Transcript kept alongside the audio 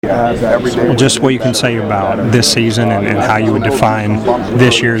Well, just what you can say about this season and how you would define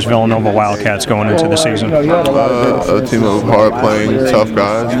this year's Villanova Wildcats going into the season. A team of hard-playing, tough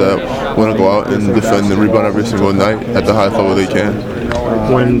guys that want to go out and defend and rebound every single night at the highest level they can.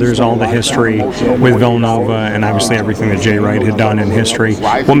 When there's all the history with Villanova and obviously everything that Jay Wright had done in history,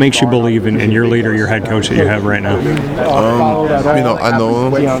 what makes you believe in your leader, your head coach that you have right now? I know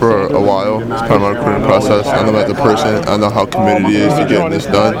him for a while. It's part of my recruiting process. I know him as a person. I know how committed he is to getting this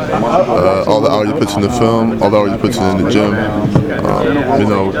done. All the hours he puts in the film, all the hours he puts in the gym.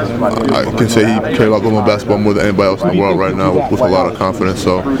 I can say he cares about Villanova basketball more than anybody else in the world right now with a lot of confidence.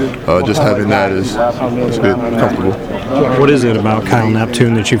 So just having that is good, comfortable. What is it about Kyle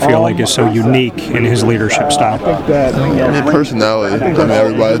Neptune that you feel like is so unique in his leadership style? Personality.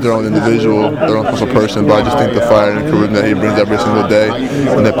 Everybody has their own individual, their own type of person, but I just think the fire and encouragement that he brings every single day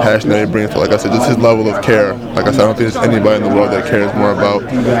and the passion that he brings, like I said, just his level of care. Like I said, I don't think there's anybody in the world that cares more about,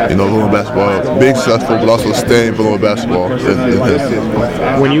 Villanova basketball, being successful, but also staying Villanova basketball than him.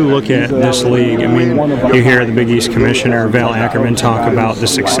 When you look at this league, you hear the Big East Commissioner, Val Ackerman, talk about the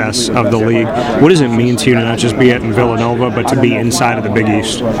success of the league. What does it mean to you to not just be at Villanova, but to be inside of the Big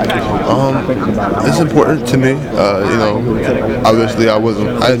East? It's important to me. Obviously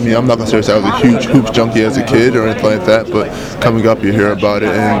I'm not going to say I was a huge hoops junkie as a kid or anything like that, but coming up you hear about it,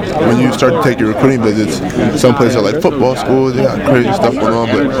 and when you start to take your recruiting visits, some places are like football schools, they got crazy stuff going on,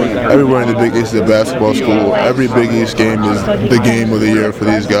 but everywhere in the Big East is a basketball school. Every Big East game is the game of the year for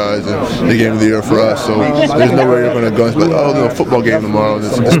these guys and the game of the year for us, so there's nowhere you're going to go and be like, football game tomorrow, and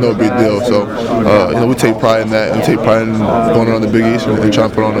it's no big deal. So we take pride in that, and we take pride in going around the Big East and trying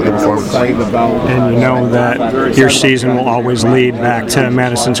to put on a good performance. And you know that your season will always lead back to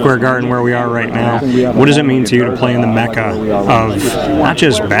Madison Square Garden where we are right now. What does it mean to you to play in the mecca of not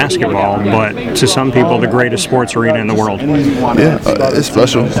just basketball, but to some people the greatest sports arena in the world? Yeah, it's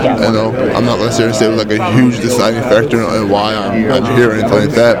special. I'm not going to sit and say it was like a huge deciding factor in why I'm here or anything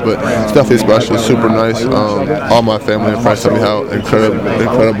like that, but it's definitely special. It's super nice. All my family and friends tell me how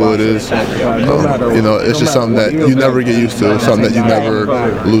incredible it is. It's just something that you never get used to, something that you never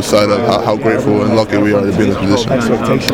lose sight of, how grateful and lucky we are to be in this position.